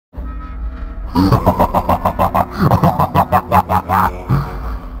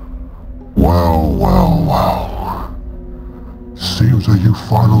Well, well, well. Seems that you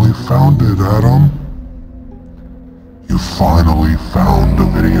finally found it, Adam. You finally found the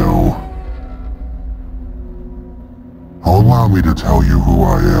video. Allow me to tell you who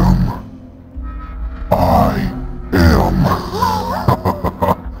I am. I am.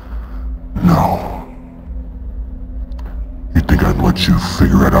 No. You think I'd let you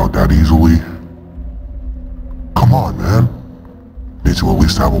figure it out that easily? Come on, man. Need to at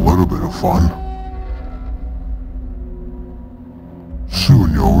least have a little bit of fun.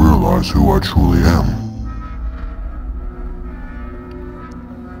 Soon you'll realize who I truly am.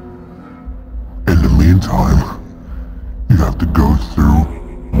 In the meantime, you have to go through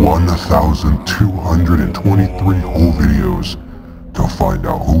 1,223 whole videos to find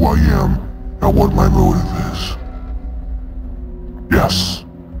out who I am and what my motive is. Yes,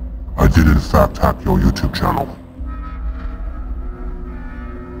 I did in fact hack your YouTube channel.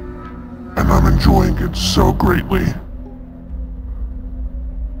 And I'm enjoying it so greatly.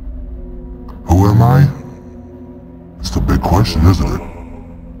 Who am I? It's the big question, isn't it?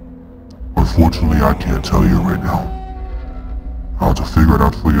 Unfortunately, I can't tell you right now. I'll have to figure it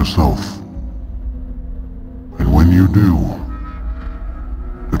out for yourself. And when you do,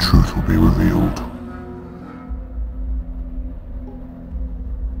 the truth will be revealed.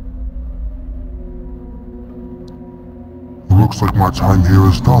 Looks like my time here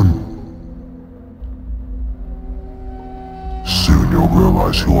is done. Soon you'll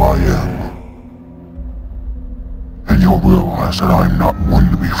realize who I am. And you'll realize that I'm not one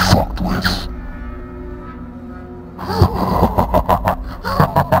to